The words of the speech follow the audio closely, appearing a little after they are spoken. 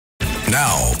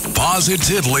Now,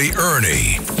 Positively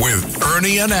Ernie with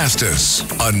Ernie Anastas,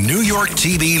 a New York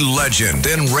TV legend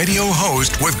and radio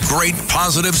host with great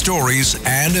positive stories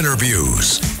and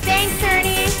interviews. Thanks,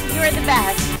 Ernie. You're the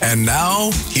best. And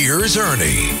now, here's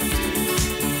Ernie.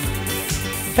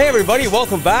 Hey everybody,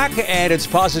 welcome back, and it's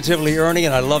Positively Ernie,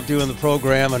 and I love doing the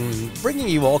program and bringing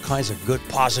you all kinds of good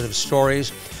positive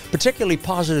stories, particularly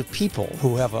positive people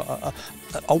who have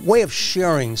a way of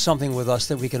sharing something with us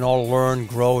that we can all learn,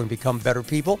 grow, and become better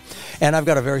people. And I've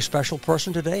got a very special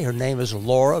person today. Her name is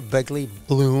Laura Begley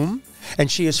Bloom, and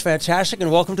she is fantastic,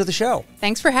 and welcome to the show.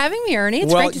 Thanks for having me, Ernie.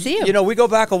 It's great to see you. You know, we go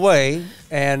back a way,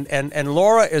 and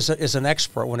Laura is an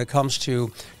expert when it comes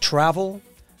to travel,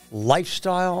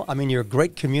 lifestyle. I mean, you're a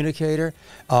great communicator.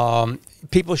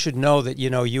 People should know that, you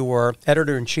know, you were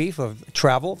editor-in-chief of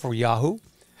travel for Yahoo,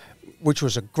 which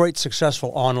was a great,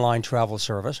 successful online travel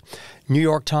service. New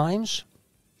York Times,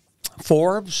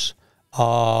 Forbes,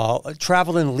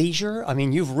 Travel and Leisure. I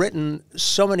mean, you've written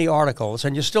so many articles,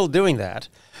 and you're still doing that.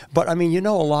 But, I mean, you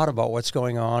know a lot about what's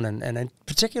going on, and in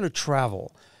particular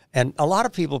travel. And a lot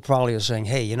of people probably are saying,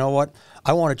 hey, you know what?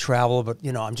 I want to travel, but,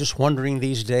 you know, I'm just wondering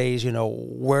these days, you know,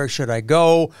 where should I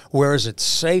go? Where is it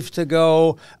safe to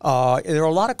go? There are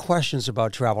a lot of questions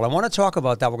about travel. I want to talk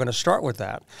about that. We're going to start with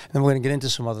that, and then we're going to get into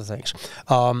some other things.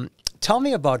 Tell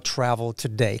me about travel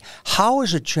today. How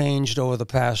has it changed over the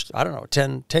past, I don't know,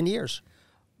 10 years?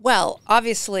 Well,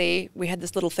 obviously, we had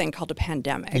this little thing called a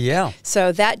pandemic. Yeah.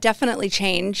 So that definitely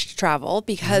changed travel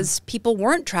because people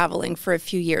weren't traveling for a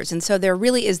few years. And so there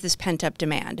really is this pent-up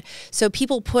demand. So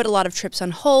people put a lot of trips on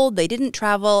hold. They didn't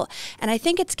travel. And I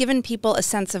think it's given people a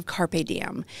sense of carpe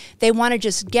diem. They want to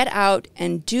just get out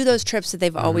and do those trips that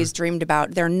they've always dreamed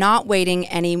about. They're not waiting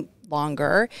any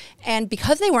longer. And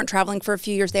because they weren't traveling for a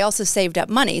few years, they also saved up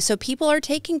money. So people are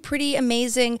taking pretty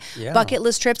amazing bucket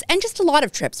list trips, and just a lot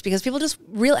of trips, because people just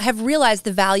have realized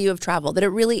the value of travel, that it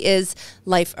really is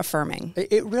life affirming.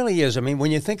 It really is. I mean,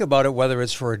 when you think about it, whether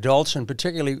it's for adults and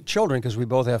particularly children, because we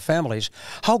both have families,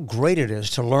 how great it is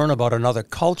to learn about another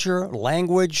culture,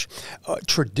 language,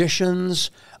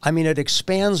 traditions. I mean, it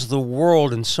expands the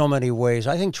world in so many ways.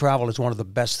 I think travel is one of the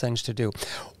best things to do.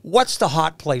 What's the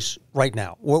hot place right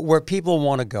now where people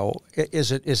want to go?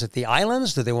 Is it the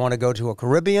islands? Do they want to go to a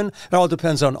Caribbean? It all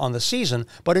depends on the season.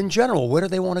 But in general, where do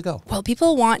they want to go? Well,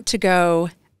 people want to go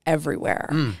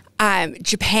everywhere.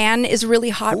 Japan is really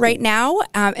hot right now.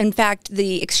 In fact,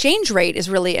 the exchange rate is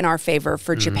really in our favor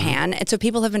for Japan. And so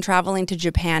people have been traveling to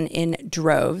Japan in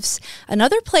droves.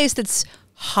 Another place that's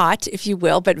hot, if you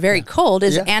will, but very cold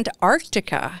is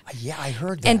Antarctica. Yeah, I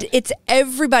heard that. And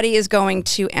everybody is going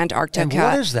to Antarctica. And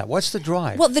what is that? What's the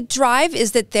drive? Well, the drive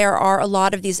is that there are a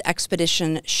lot of these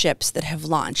expedition ships that have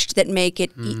launched that make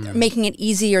it making it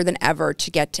easier than ever to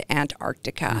get to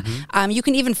Antarctica. You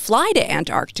can even fly to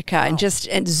Antarctica and just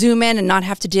zoom in and not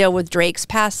have to deal with Drake's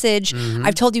Passage.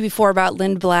 I've told you before about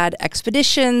Lindblad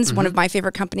Expeditions, one of my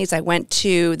favorite companies. I went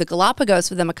to the Galapagos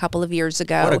with them a couple of years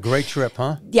ago. What a great trip,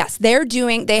 huh? Yes,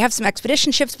 they have some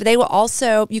expedition ships, but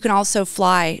you can also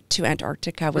fly to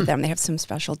Antarctica with them. They have some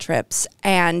special trips,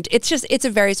 and it's a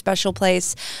very special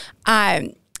place.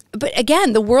 But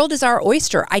again, the world is our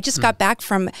oyster. I just got back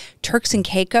from Turks and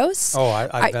Caicos. Oh,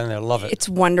 I've been there. Love it. It's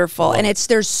wonderful. And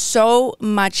there's so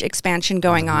much expansion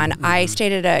going on. I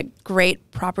stayed at a great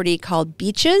property called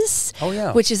Beaches,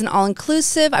 which is an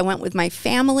all-inclusive. I went with my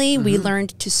family. We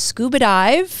learned to scuba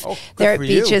dive there at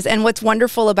Beaches. And what's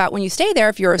wonderful about when you stay there,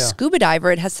 if you're a scuba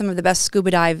diver, it has some of the best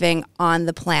scuba diving on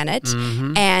the planet.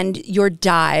 And your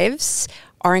dives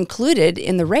are included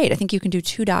in the rate. I think you can do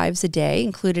 2 dives a day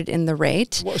included in the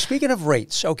rate. Well, speaking of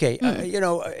rates, okay, you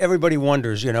know, everybody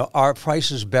wonders, you know, are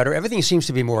prices better? Everything seems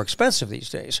to be more expensive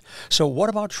these days. So what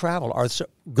about travel? Are there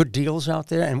good deals out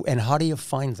there, and how do you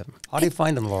find them? How do you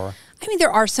find them, Laura? I mean,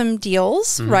 there are some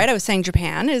deals, right? I was saying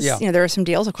Japan is, you know, there are some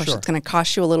deals. Of course, it's going to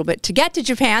cost you a little bit to get to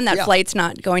Japan. That flight's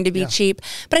not going to be cheap.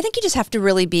 But I think you just have to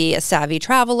really be a savvy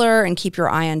traveler and keep your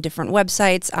eye on different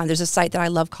websites. There's a site that I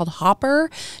love called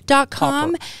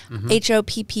hopper.com, Hopper,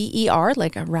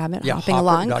 like a rabbit hopping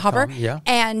along, Hopper.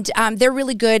 And they're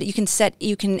really good.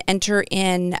 You can enter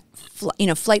in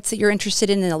flights that you're interested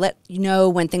in, and they'll let you know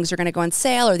when things are going to go on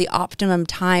sale or the optimum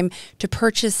time to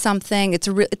purchase something. I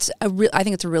think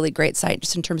it's a really great site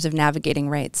just in terms of navigating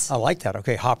rates. I like that.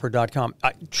 Okay, hopper.com.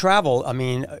 Travel, I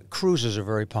mean, cruises are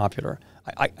very popular.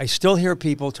 I still hear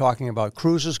people talking about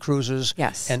cruises,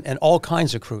 yes, and all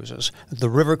kinds of cruises. The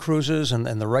river cruises and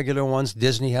the regular ones.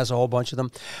 Disney has a whole bunch of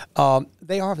them.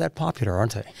 They are that popular,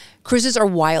 aren't they? Cruises are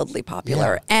wildly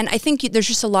popular, and I think there's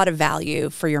just a lot of value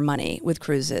for your money with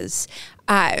cruises.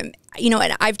 You know,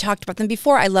 and I've talked about them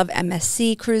before. I love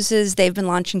MSC Cruises. They've been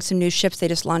launching some new ships. They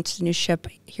just launched a new ship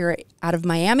here out of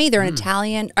Miami. They're an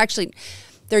Italian, actually,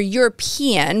 they're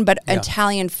European, but an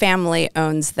Italian family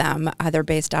owns them. They're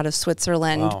based out of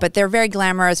Switzerland, but they're very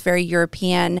glamorous, very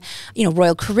European. You know,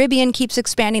 Royal Caribbean keeps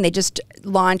expanding. They just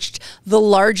launched the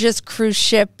largest cruise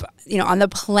ship, you know, on the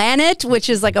planet, which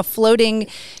is like a floating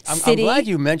city. I'm glad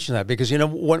you mentioned that because, you know,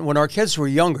 when our kids were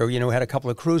younger, you know, we had a couple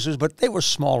of cruises, but they were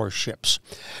smaller ships.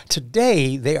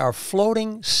 Today, they are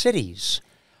floating cities.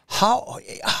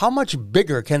 How much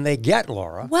bigger can they get,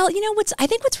 Laura? Well, you know I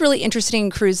think what's really interesting in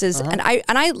cruises, and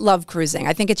I love cruising.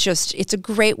 I think it's a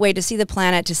great way to see the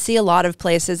planet, to see a lot of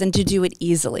places, and to do it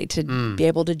easily, to be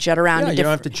able to jet around. Yeah, you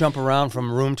don't have to jump around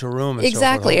from room to room. And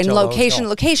exactly, so forth, and location to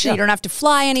location. Yeah. You don't have to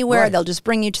fly anywhere. Right. They'll just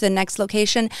bring you to the next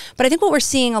location. But I think what we're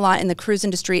seeing a lot in the cruise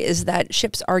industry is that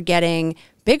ships are getting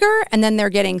bigger and then they're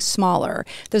getting smaller.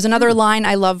 There's another line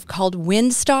I love called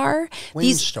Windstar.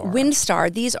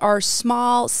 Windstar. These are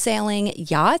small sailing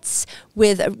yachts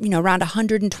with around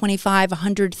 125,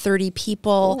 130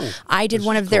 people. Ooh, I did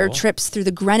one of their trips through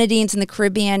the Grenadines in the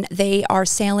Caribbean. They are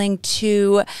sailing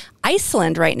to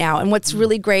Iceland right now. And what's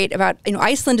really great about,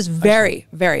 Iceland is very,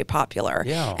 very popular.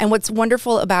 Yeah. And what's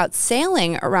wonderful about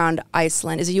sailing around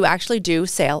Iceland is you actually do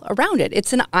sail around it.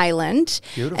 It's an island.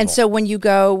 Beautiful. And so when you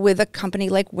go with a company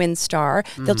like Windstar,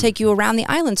 they'll take you around the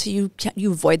island so you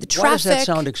avoid the traffic. Why does that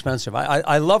sound expensive?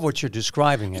 I love what you're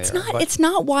describing here. It's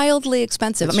not wildly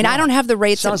expensive. I mean, I don't have the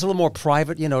rates. It sounds a little more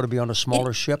private, to be on a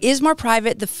smaller ship. It is more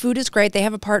private. The food is great. They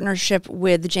have a partnership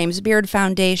with the James Beard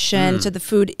Foundation, so the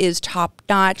food is top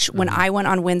notch. When I went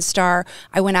on Windstar,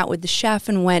 I went out with the chef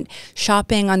and went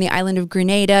shopping on the island of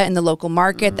Grenada in the local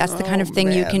market. That's the kind of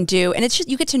thing you can do. And it's just,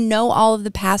 you get to know all of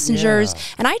the passengers. Yeah.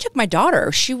 And I took my daughter.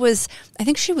 I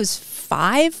think she was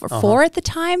 5 or 4 at the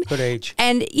time. Good age.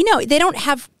 And, they don't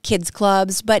have kids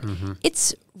clubs, but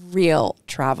it's real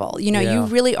travel. You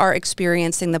really are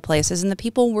experiencing the places, and the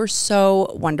people were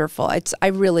so wonderful.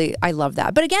 I love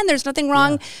that. But again, there's nothing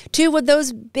wrong too with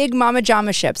those big mama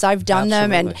jama ships. I've done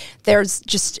them, and there's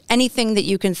just anything that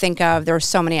you can think of. There are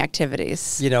so many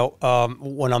activities.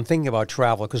 When I'm thinking about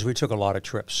travel, because we took a lot of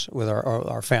trips with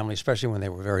our family, especially when they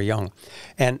were very young,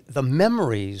 and the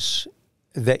memories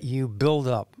that you build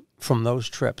up from those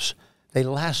trips, they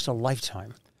last a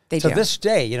lifetime. To this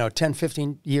day, 10,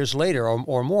 15 years later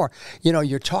or more,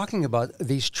 you're talking about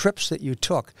these trips that you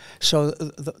took. So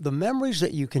the memories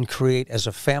that you can create as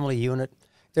a family unit,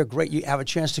 they're great. You have a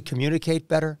chance to communicate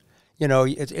better.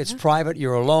 It's private.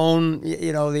 You're alone.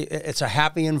 It's a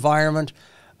happy environment.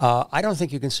 I don't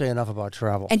think you can say enough about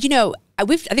travel. And, I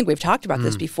think we've talked about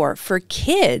this before. For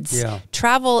kids,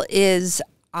 travel is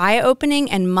eye-opening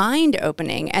and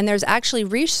mind-opening. And there's actually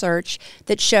research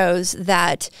that shows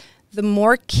that the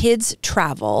more kids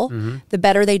travel, the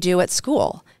better they do at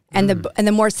school, and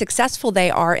the more successful they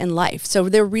are in life. So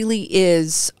there really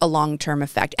is a long-term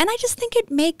effect. And I just think it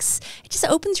just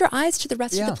opens your eyes to the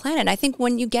rest of the planet. I think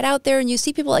when you get out there and you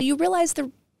see people, you realize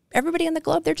everybody on the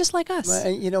globe, they're just like us. Well,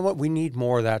 you know what? We need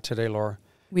more of that today, Laura.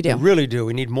 We do. We really do.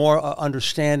 We need more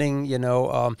understanding.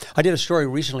 I did a story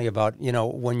recently about,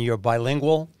 when you're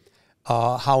bilingual,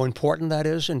 how important that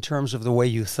is in terms of the way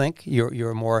you think.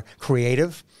 You're more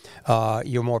creative.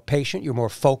 You're more patient, you're more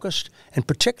focused, and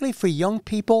particularly for young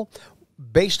people,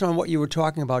 based on what you were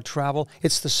talking about travel,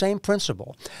 it's the same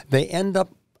principle. They end up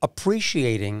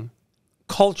appreciating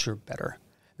culture better.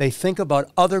 They think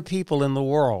about other people in the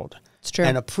world. It's true.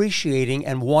 And appreciating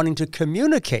and wanting to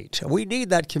communicate. We need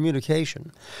that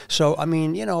communication. So,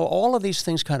 all of these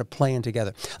things kind of play in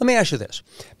together. Let me ask you this,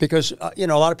 because, a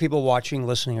lot of people watching,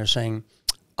 listening are saying,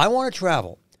 I want to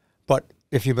travel, but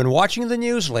if you've been watching the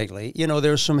news lately,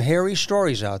 there's some hairy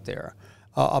stories out there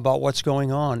about what's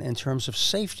going on in terms of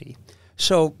safety.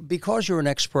 So because you're an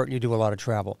expert and you do a lot of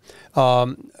travel,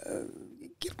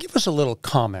 give us a little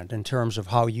comment in terms of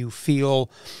how you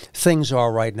feel things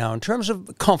are right now, in terms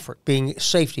of comfort,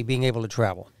 safety, being able to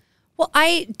travel. Well,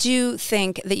 I do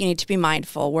think that you need to be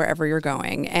mindful wherever you're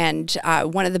going. And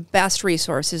one of the best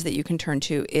resources that you can turn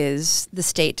to is the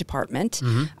State Department.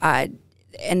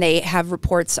 And they have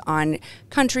reports on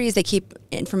countries. They keep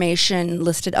information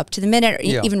listed up to the minute,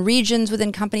 even regions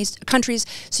within countries.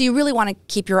 So you really want to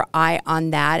keep your eye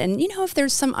on that. And, if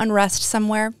there's some unrest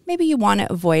somewhere, maybe you want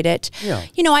to avoid it. Yeah.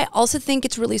 I also think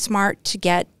it's really smart to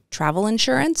get travel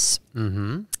insurance.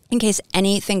 In case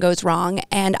anything goes wrong.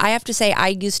 And I have to say, I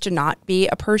used to not be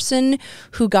a person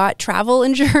who got travel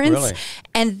insurance. Really?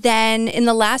 And then in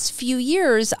the last few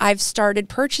years, I've started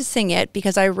purchasing it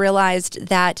because I realized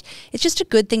that it's just a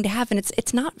good thing to have, and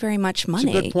it's not very much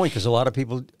money. It's a good point, because a lot of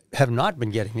people have not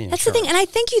been getting the insurance. That's the thing. And I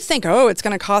think you think, oh, it's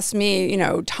going to cost me,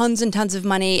 tons and tons of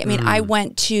money. I mean, I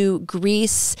went to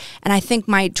Greece and I think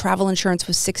my travel insurance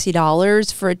was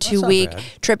 $60 for a 2-week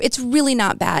trip. It's really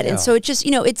not bad. Yeah. And so it just,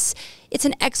 it's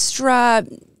an extra,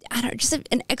 just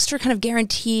an extra kind of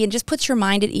guarantee, and just puts your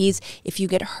mind at ease. If you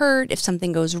get hurt, if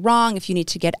something goes wrong, if you need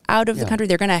to get out of the country,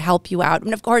 they're going to help you out.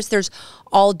 And of course, there's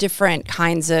all different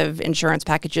kinds of insurance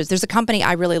packages. There's a company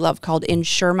I really love called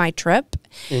Insure My Trip.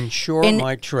 Insure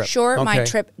My Trip.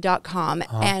 InsureMyTrip.com.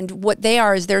 And what they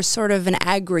are is they're sort of an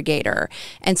aggregator.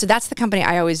 And so that's the company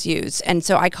I always use. And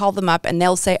so I call them up and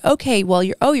they'll say, okay, well,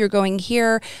 you're going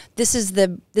here. This is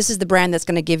the brand that's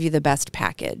going to give you the best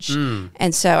package.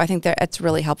 And so I think that's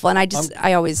really helpful. And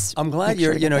I'm glad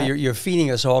you're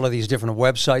feeding us all of these different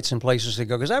websites and places to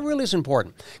go, because that really is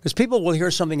important. Because people will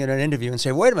hear something in an interview and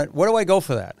say, wait a minute, where do I go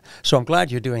for that? So I'm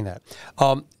glad you're doing that.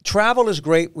 Travel is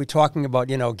great. We're talking about,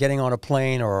 getting on a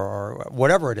plane or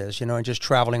whatever it is, and just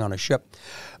traveling on a ship.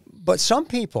 But some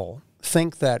people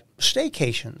think that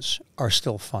staycations are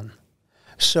still fun.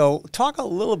 So talk a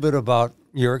little bit about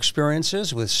your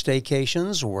experiences with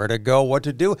staycations, where to go, what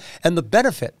to do, and the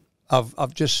benefit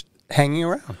of just hanging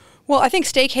around. Well, I think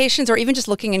staycations, or even just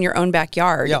looking in your own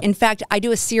backyard. Yeah. In fact, I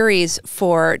do a series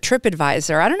for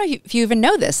TripAdvisor. I don't know if you even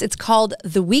know this. It's called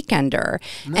The Weekender,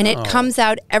 and it comes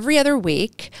out every other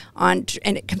week and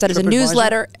it comes out as a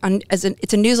newsletter.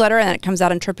 It's a newsletter, and it comes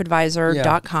out on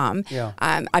TripAdvisor.com. Yeah.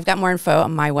 I've got more info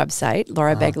on my website,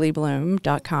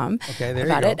 laurabeglybloom.com. Okay, there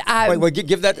you go. Wait,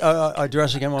 give that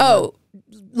address again.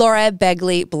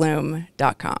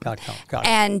 laurabeglybloom.com. Got it.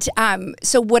 And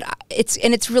so it's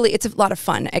a lot of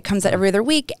fun. It comes out every other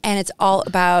week, and it's all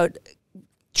about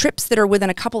trips that are within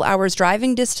a couple hours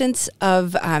driving distance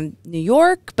of New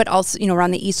York, but also,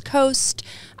 around the East Coast.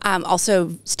 Also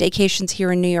staycations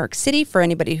here in New York City for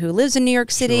anybody who lives in New York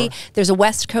City. Sure. There's a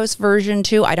West Coast version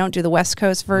too. I don't do the West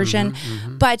Coast version,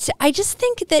 but I just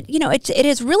think that, it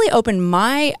has really opened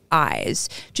my eyes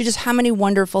to just how many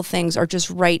wonderful things are just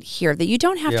right here that you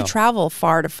don't have to travel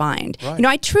far to find. Right.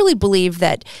 I truly believe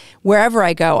that wherever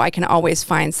I go, I can always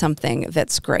find something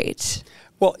that's great.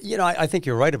 Well, I think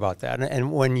you're right about that.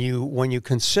 And when you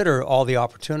consider all the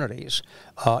opportunities,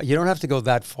 you don't have to go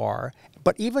that far.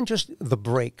 But even just the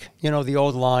break, the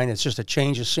old line, it's just a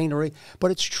change of scenery. But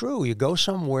it's true. You go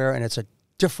somewhere and it's a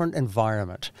different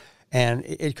environment. And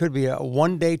it could be a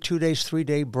 1 day, 2 days, 3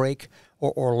 day break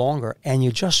or longer. And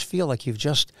you just feel like you've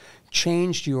just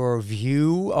changed your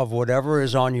view of whatever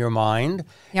is on your mind.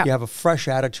 Yep. You have a fresh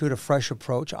attitude, a fresh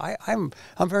approach. I'm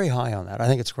very high on that. I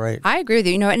think it's great. I agree with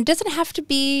you. And it doesn't have to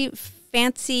be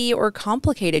fancy or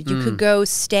complicated. You could go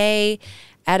stay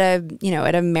at a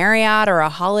Marriott or a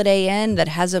Holiday Inn that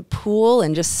has a pool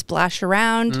and just splash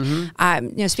around.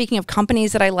 Speaking of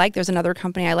companies that I like, there's another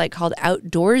company I like called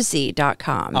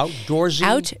Outdoorsy.com. Outdoorsy?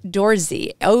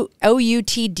 Outdoorsy.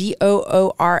 Outdoorsy.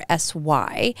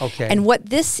 Okay. And what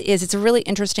this is, it's a really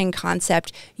interesting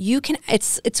concept.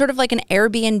 It's sort of like an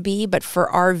Airbnb, but for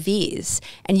RVs.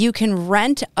 And you can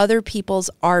rent other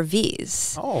people's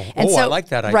RVs. I like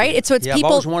that idea. Right? It's people, I've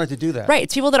always wanted to do that. Right.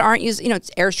 It's people that aren't using, it's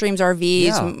Airstream's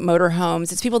RVs.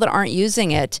 Motorhomes. It's people that aren't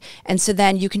using it. And so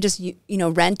then you can just,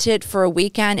 rent it for a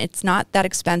weekend. It's not that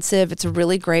expensive. It's a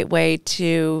really great way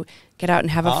to get out and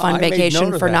have a fun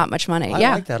vacation for not much money.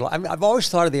 I like that. I've always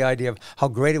thought of the idea of how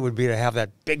great it would be to have that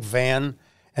big van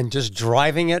and just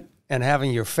driving it and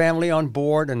having your family on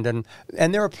board. And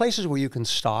there are places where you can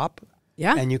stop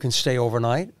and you can stay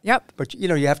overnight. Yep. But,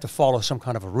 you have to follow some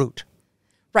kind of a route.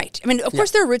 Right. I mean, of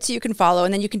course, there are routes that you can follow,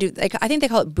 and then you can do, I think they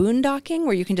call it boondocking,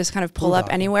 where you can just kind of pull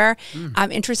up anywhere.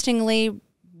 Interestingly,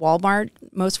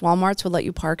 most Walmarts will let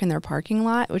you park in their parking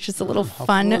lot, which is a little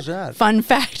fun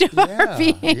fact of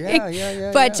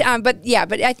RVing. But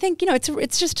I think,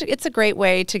 it's a great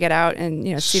way to get out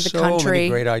and, see the country. So many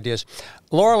great ideas.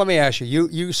 Laura, let me ask you,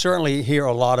 you certainly hear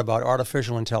a lot about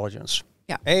artificial intelligence.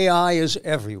 Yeah. AI is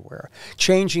everywhere,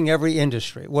 changing every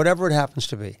industry, whatever it happens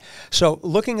to be. So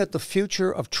looking at the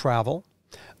future of travel,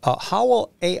 how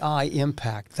will AI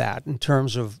impact that in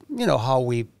terms of, how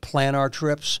we plan our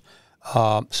trips,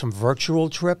 some virtual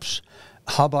trips?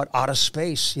 How about out of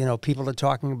space? People are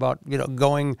talking about,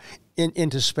 going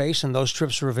into space, and those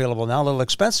trips are available now, a little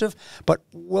expensive, but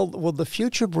will the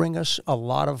future bring us a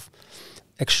lot of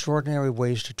extraordinary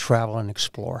ways to travel and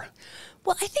explore?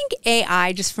 Well, I think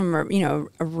AI, just from a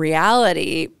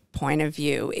reality point of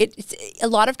view, a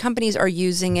lot of companies are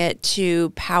using it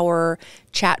to power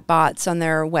chat bots on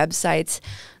their websites.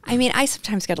 I mean, I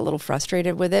sometimes get a little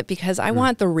frustrated with it because I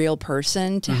want the real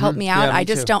person to help me out.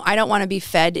 Yeah, I don't want to be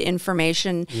fed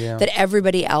information that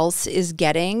everybody else is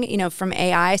getting, from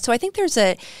AI. So I think there's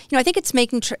I think it's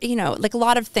making, like a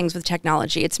lot of things with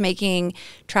technology, it's making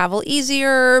travel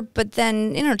easier, but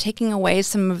then, taking away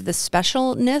some of the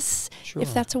specialness,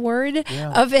 if that's a word,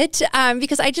 of it.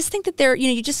 Because I just think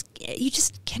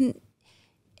that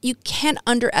you can't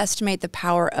underestimate the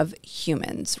power of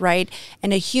humans, right?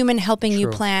 And a human helping you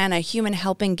plan, a human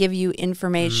helping give you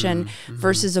information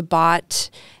versus a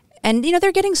bot. And,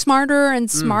 they're getting smarter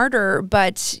and smarter,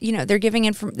 but, they're giving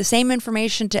the same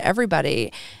information to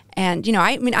everybody. And,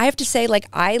 I have to say, like,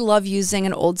 I love using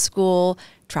an old school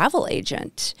travel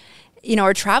agent,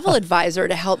 or travel advisor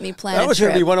to help me plan a trip. That was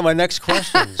going to be one of my next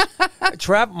questions.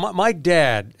 My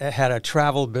dad had a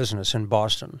travel business in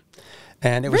Boston.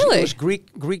 And it was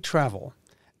Greek travel,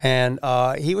 and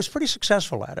he was pretty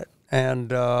successful at it.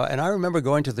 And I remember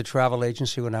going to the travel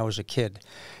agency when I was a kid,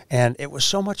 and it was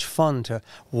so much fun to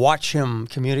watch him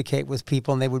communicate with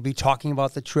people, and they would be talking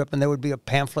about the trip, and there would be a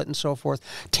pamphlet and so forth,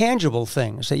 tangible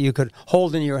things that you could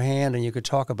hold in your hand and you could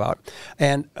talk about.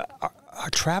 And are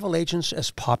travel agents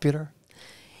as popular?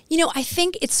 I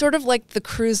think it's sort of like the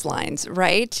cruise lines,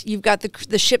 right? You've got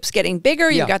the ships getting bigger,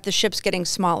 you've got the ships getting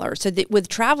smaller. So with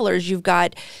travelers, you've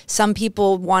got some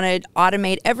people want to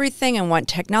automate everything and want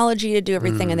technology to do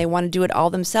everything, and they want to do it all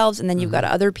themselves. And then you've got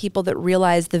other people that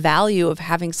realize the value of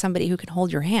having somebody who can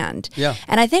hold your hand. Yeah.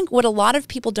 And I think what a lot of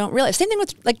people don't realize, same thing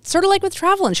with sort of like with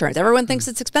travel insurance. Everyone thinks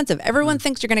it's expensive. Everyone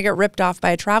thinks you're going to get ripped off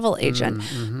by a travel agent.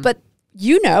 But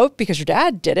because your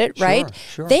dad did it, right?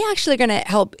 Sure. They actually are going to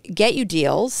help get you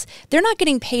deals. They're not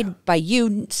getting paid by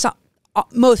you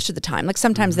most of the time. Like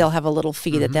sometimes they'll have a little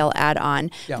fee that they'll add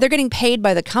on. Yeah. They're getting paid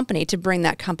by the company to bring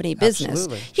that company business.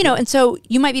 Absolutely. And so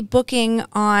you might be booking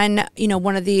on,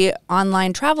 one of the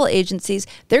online travel agencies.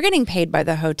 They're getting paid by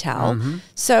the hotel.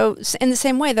 So in the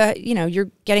same way that,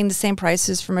 you're getting the same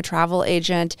prices from a travel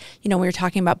agent. When you're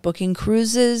talking about booking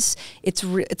cruises, it's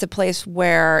a place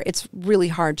where it's really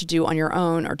hard to do on your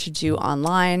own or to do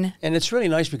online. And it's really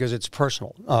nice because it's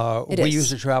personal. We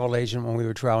used a travel agent when we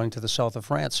were traveling to the south of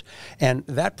France. And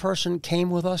that person came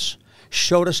with us,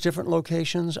 showed us different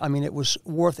locations. I mean, it was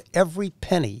worth every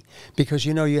penny because,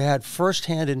 you had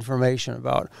firsthand information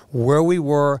about where we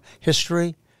were,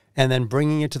 history, and then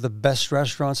bringing it to the best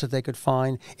restaurants that they could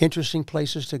find, interesting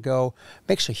places to go,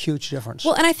 makes a huge difference.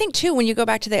 Well, and I think, too, when you go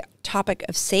back to the topic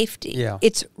of safety,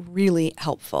 it's really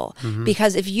helpful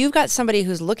because if you've got somebody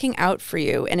who's looking out for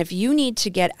you and if you need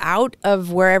to get out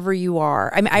of wherever you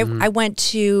are, I mean, I went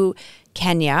to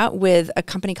Kenya with a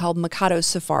company called Mikado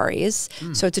Safaris.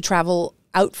 So it's a travel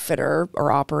outfitter or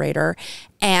operator.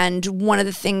 And one of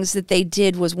the things that they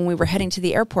did was when we were heading to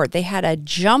the airport, they had a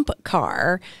jump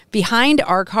car behind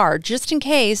our car just in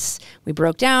case we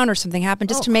broke down or something happened,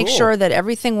 just to make sure that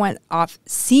everything went off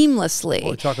seamlessly.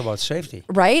 Well, we talk about safety.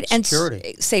 Right? Security.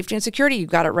 And safety and security, you've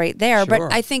got it right there. Sure.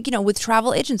 But I think, with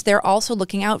travel agents, they're also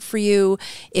looking out for you.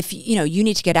 If, you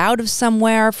need to get out of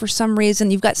somewhere for some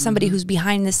reason, you've got somebody who's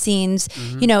behind the scenes.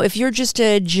 If you're just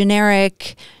a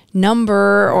generic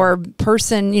number or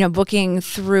person, booking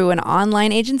through an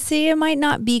online agency, it might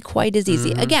not be quite as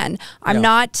easy. Again, I'm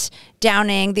not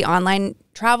downing the online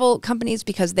travel companies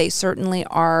because they certainly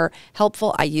are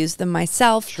helpful. I use them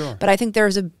myself, but I think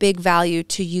there's a big value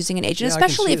to using an agent,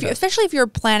 especially if you're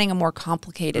planning a more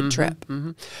complicated trip.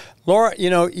 Laura,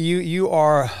 you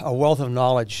are a wealth of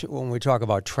knowledge when we talk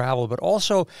about travel, but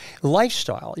also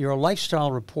lifestyle. You're a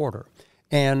lifestyle reporter.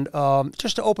 And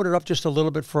just to open it up just a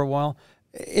little bit for a while,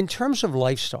 in terms of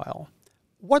lifestyle,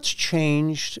 what's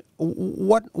changed?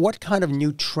 What kind of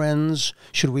new trends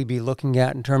should we be looking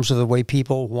at in terms of the way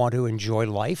people want to enjoy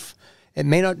life? It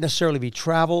may not necessarily be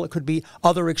travel. It could be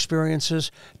other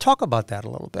experiences. Talk about that a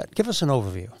little bit. Give us an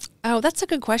overview. Oh, that's a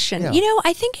good question. Yeah.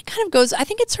 I think it kind of goes, I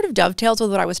think it sort of dovetails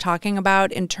with what I was talking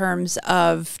about in terms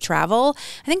of travel.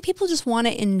 I think people just want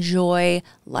to enjoy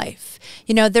life.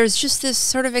 There's just this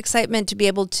sort of excitement to be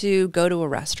able to go to a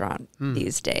restaurant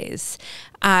these days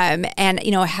and,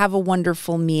 have a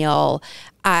wonderful meal.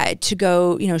 To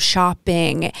go,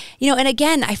 shopping, and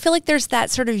again, I feel like there's that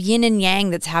sort of yin and yang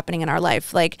that's happening in our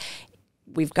life. Like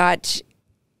we've got,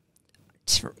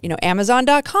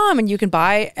 Amazon.com and you can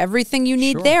buy everything you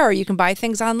need there, or you can buy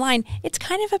things online. It's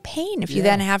kind of a pain if you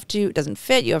then have to, it doesn't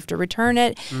fit, you have to return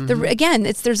it. Again,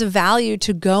 there's a value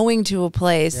to going to a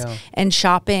place and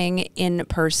shopping in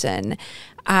person.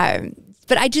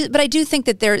 But I do think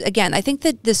that I think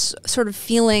that this sort of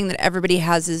feeling that everybody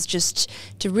has is just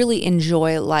to really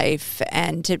enjoy life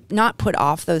and to not put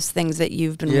off those things that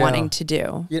you've been wanting to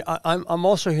do. Yeah, I'm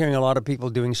also hearing a lot of people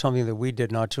doing something that we did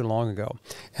not too long ago,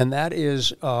 and that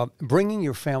is bringing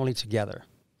your family together,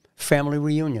 family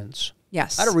reunions.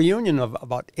 Yes. I had a reunion of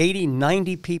about 80,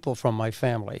 90 people from my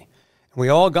family. We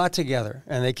all got together,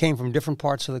 and they came from different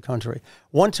parts of the country.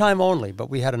 One time only, but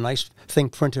we had a nice thing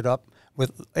printed up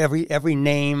with every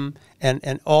name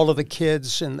and all of the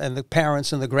kids and the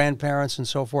parents and the grandparents and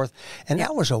so forth. And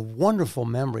that was a wonderful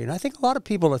memory. And I think a lot of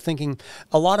people are thinking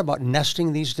a lot about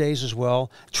nesting these days as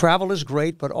well. Travel is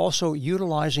great, but also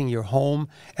utilizing your home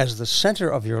as the center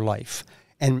of your life.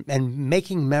 And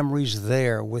making memories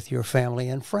there with your family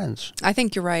and friends. I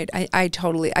think you're right. I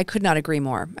could not agree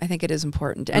more. I think it is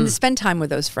important. And to spend time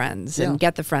with those friends and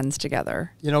get the friends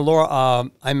together. You know, Laura,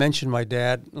 I mentioned my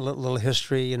dad, a little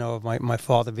history, you know, of my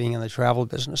father being in the travel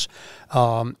business.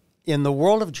 In the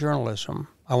world of journalism,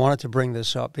 I wanted to bring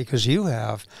this up because you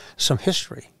have some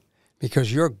history.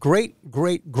 Because your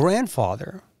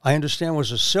great-great-grandfather, I understand,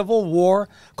 was a Civil War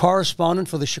correspondent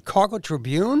for the Chicago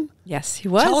Tribune. Yes, he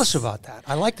was. Tell us about that.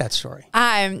 I like that story.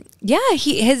 We found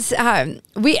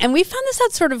this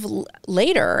out sort of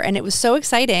later, and it was so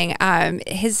exciting.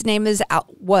 His name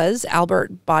was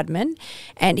Albert Bodman,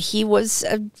 and he was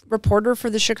a reporter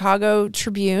for the Chicago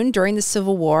Tribune during the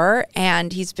Civil War.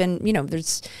 And he's been,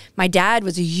 my dad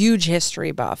was a huge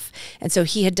history buff, and so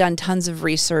he had done tons of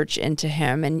research into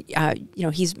him. And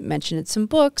he's mentioned in some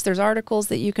books. There's articles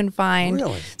that you can find.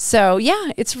 Really? So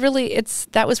yeah,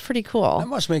 that was pretty cool. That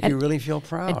must make you really feel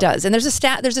proud. It does. And there's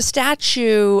a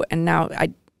statue, and now I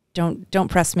don't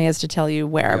press me as to tell you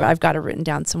where, but I've got it written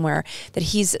down somewhere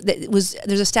there's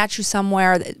a statue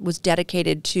somewhere that was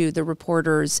dedicated to the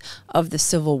reporters of the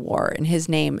Civil War, and his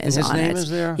name is on it. His name is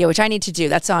there? Yeah, which I need to do.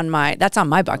 That's on my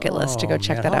bucket list to go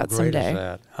check that out someday.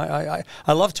 How great is that?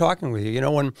 I love talking with you. You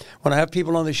know, when I have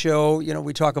people on the show,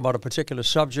 we talk about a particular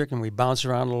subject and we bounce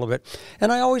around a little bit.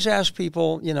 And I always ask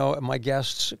people, my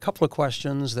guests, a couple of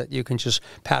questions that you can just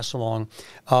pass along.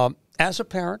 As a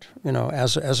parent,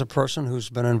 as a person who's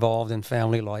been involved in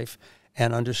family life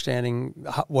and understanding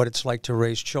what it's like to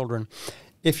raise children,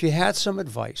 if you had some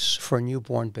advice for a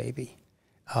newborn baby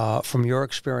from your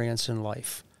experience in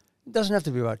life, it doesn't have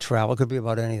to be about travel, it could be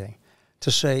about anything, to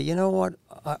say, you know what,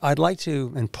 I'd like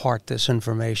to impart this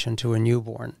information to a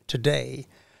newborn today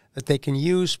that they can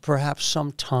use perhaps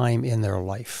some time in their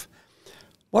life.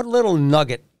 What little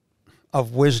nugget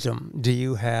of wisdom do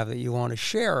you have that you want to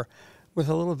share with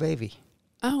a little baby?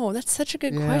 Oh, that's such a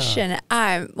good question.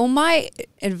 Well, my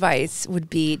advice would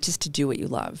be just to do what you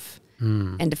love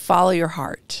and to follow your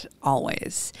heart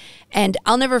always. And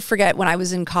I'll never forget when I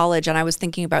was in college and I was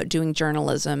thinking about doing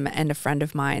journalism, and a friend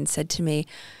of mine said to me,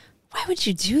 "Why would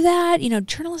you do that?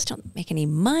 Journalists don't make any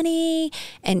money."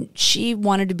 And she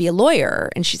wanted to be a lawyer.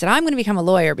 And she said, "I'm going to become a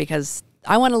lawyer because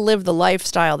I want to live the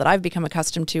lifestyle that I've become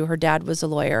accustomed to." Her dad was a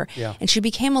lawyer, and she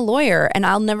became a lawyer. And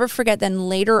I'll never forget then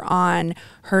later on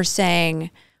her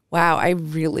saying, "Wow, I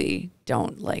really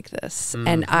don't like this.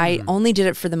 And I only did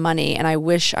it for the money. And I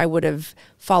wish I would have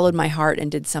followed my heart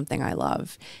and did something I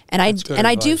love." And I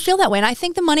do feel that way. And I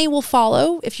think the money will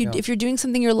follow if you're doing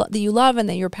something that you love and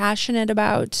that you're passionate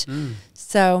about.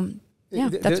 So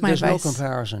that's my advice. There's no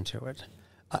comparison to it.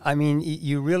 I mean,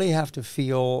 you really have to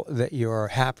feel that you're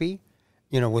happy,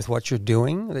 with what you're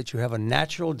doing, that you have a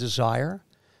natural desire.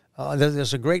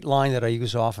 There's a great line that I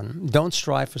use often: don't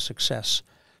strive for success,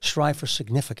 strive for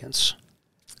significance.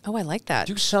 Oh, I like that.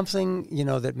 Do something,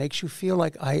 that makes you feel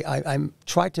like I'm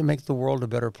trying to make the world a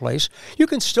better place. You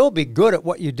can still be good at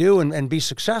what you do and be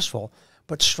successful,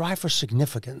 but strive for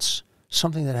significance,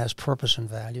 something that has purpose and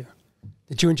value.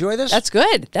 Did you enjoy this? That's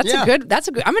good. That's a good.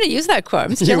 I'm going to use that quote.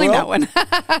 I'm stealing that one.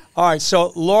 All right.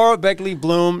 So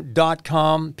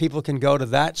laurabeglybloom.com. People can go to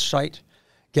that site,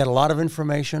 get a lot of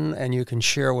information, and you can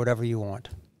share whatever you want.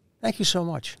 Thank you so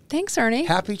much. Thanks, Ernie.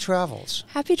 Happy travels.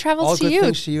 Happy travels to you. All good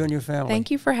things to you and your family. Thank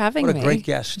you for having me. What a great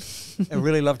guest. I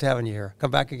really loved having you here.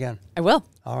 Come back again. I will.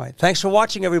 All right. Thanks for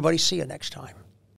watching, everybody. See you next time.